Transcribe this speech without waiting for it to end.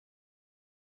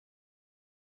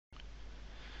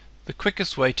The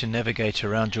quickest way to navigate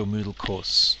around your Moodle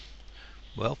course.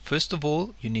 Well, first of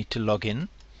all you need to log in,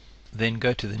 then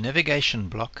go to the navigation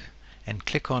block and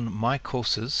click on My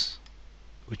Courses,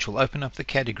 which will open up the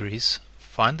categories.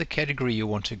 Find the category you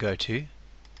want to go to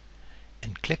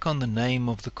and click on the name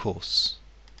of the course.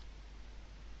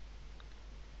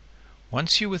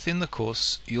 Once you're within the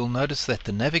course, you'll notice that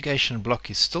the navigation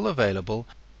block is still available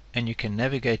and you can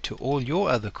navigate to all your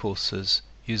other courses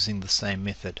using the same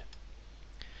method.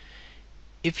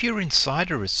 If you're inside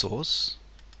a resource,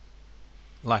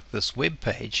 like this web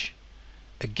page,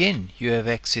 again you have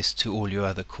access to all your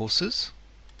other courses,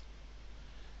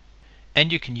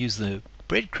 and you can use the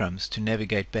breadcrumbs to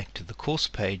navigate back to the course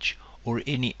page or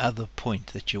any other point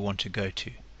that you want to go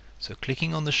to. So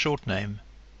clicking on the short name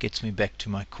gets me back to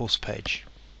my course page.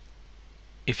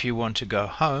 If you want to go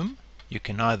home, you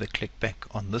can either click back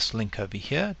on this link over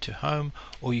here to home,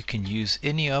 or you can use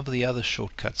any of the other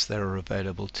shortcuts that are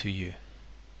available to you.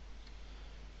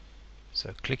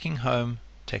 So clicking home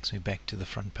takes me back to the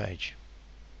front page.